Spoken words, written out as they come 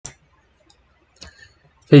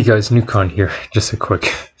Hey guys, NukeConnon here. Just a quick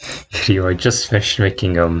video. I just finished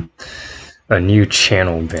making a new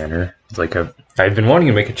channel banner. I've been wanting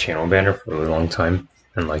to make a channel banner for a really long time,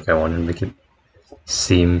 and I wanted to make it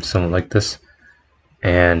seem somewhat like this.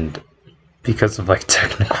 And because of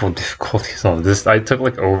technical difficulties on this, I took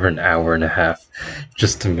over an hour and a half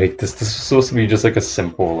just to make this. This was supposed to be just a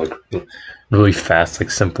simple, really fast,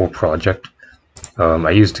 simple project.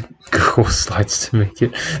 I used Google Slides to make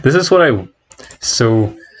it. This is what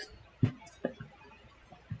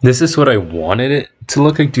I wanted it to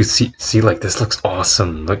look like. Do you see this looks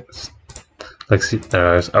awesome. I was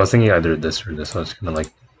thinking either this or this. I was gonna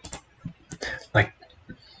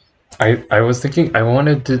I was thinking I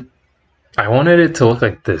wanted it to look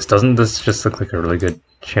like this. Doesn't this just look like a really good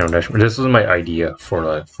channel dashboard? This was my idea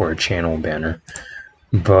for a channel banner,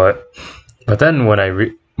 but then when I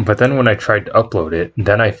tried to upload it,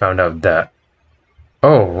 then I found out that,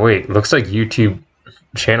 oh wait, looks like YouTube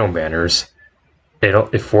channel banners,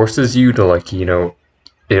 it forces you to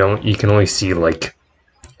you can only see a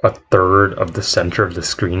third of the center of the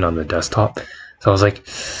screen on the desktop. So I was like,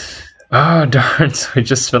 oh darn. So I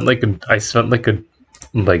just spent I spent a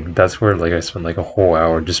whole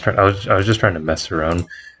hour just trying. I was just trying to mess around,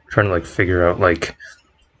 trying to figure out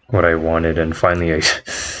what I wanted, and finally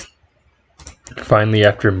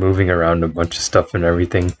after moving around a bunch of stuff and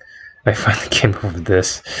everything, I finally came up with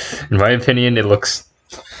this. In my opinion, it looks,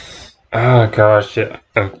 oh gosh,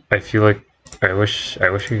 I feel like I wish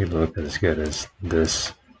it could look as good as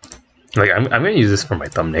this. I'm gonna use this for my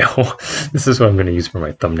thumbnail. This is what I'm gonna use for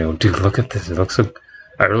my thumbnail. Dude, look at this. It looks so,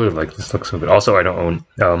 I really like this. Looks so good. Also, I don't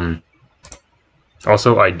own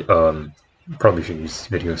probably should use this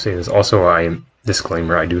video to say this. Also,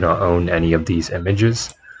 disclaimer, I do not own any of these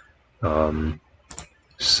images.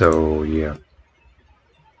 So yeah.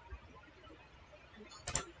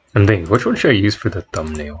 I'm thinking, which one should I use for the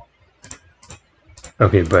thumbnail?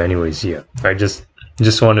 Okay, but anyways, yeah. I just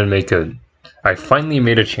wanted to make I finally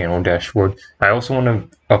made a channel dashboard. I also want to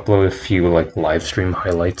upload a few live stream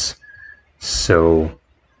highlights. So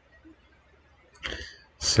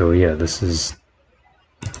yeah, this is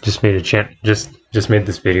just made made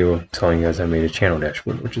this video telling you guys I made a channel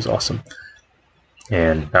dashboard, which is awesome.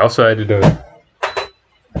 And I also added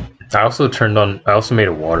I also made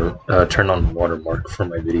a turn on watermark for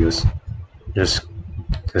my videos, just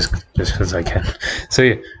because I can. So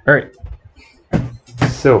yeah, all right.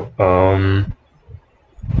 So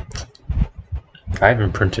I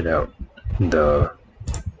haven't printed out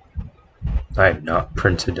I have not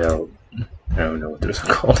printed out. I don't know what those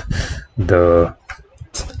are called.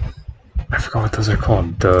 I forgot what those are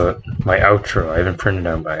called. My outro. I haven't printed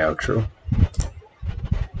out my outro.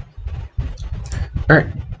 All right.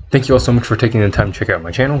 Thank you all so much for taking the time to check out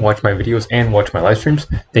my channel, watch my videos, and watch my live streams.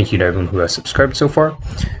 Thank you to everyone who has subscribed so far.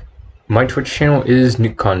 My Twitch channel is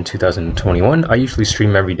NukeConnon 2021. I usually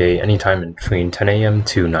stream every day, anytime between 10 a.m.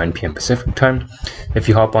 to 9 p.m. Pacific time. If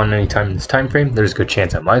you hop on anytime in this time frame, there's a good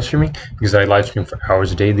chance I'm live streaming, because I live stream for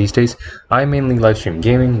hours a day these days. I mainly live stream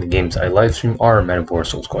gaming. The games I live stream are Man of War,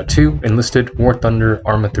 Soul Squad 2, Enlisted, War Thunder,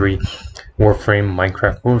 Arma 3, Warframe,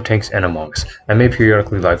 Minecraft, World of Tanks, and Among Us. I may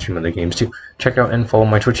periodically live stream other games too. Check out and follow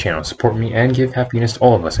my Twitch channel, support me, and give happiness to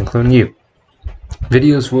all of us, including you.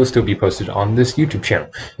 Videos will still be posted on this YouTube channel.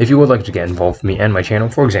 If you would like to get involved with me and my channel,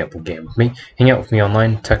 for example, game with me, hang out with me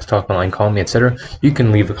online, text talk online, call me, etc., you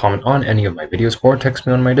can leave a comment on any of my videos or text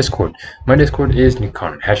me on my Discord. My Discord is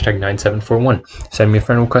NukeConnon, #9741. Send me a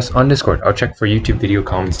friend request on Discord. I'll check for YouTube video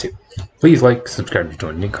comments too. Please like, subscribe to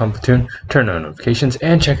join NukeConnon Platoon, turn on notifications,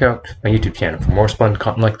 and check out my YouTube channel for more splendid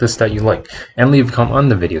content like this that you like. And leave a comment on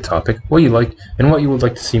the video topic, what you like, and what you would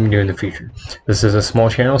like to see me do in the future. This is a small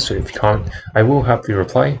channel, so if you comment, I will happily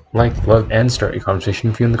reply, like, love, and start a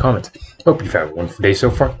conversation with you in the comments. Hope you've had a wonderful day so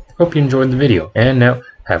far. Hope you enjoyed the video. And now,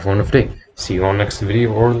 have a wonderful day. See you on next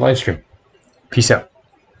video or live stream. Peace out.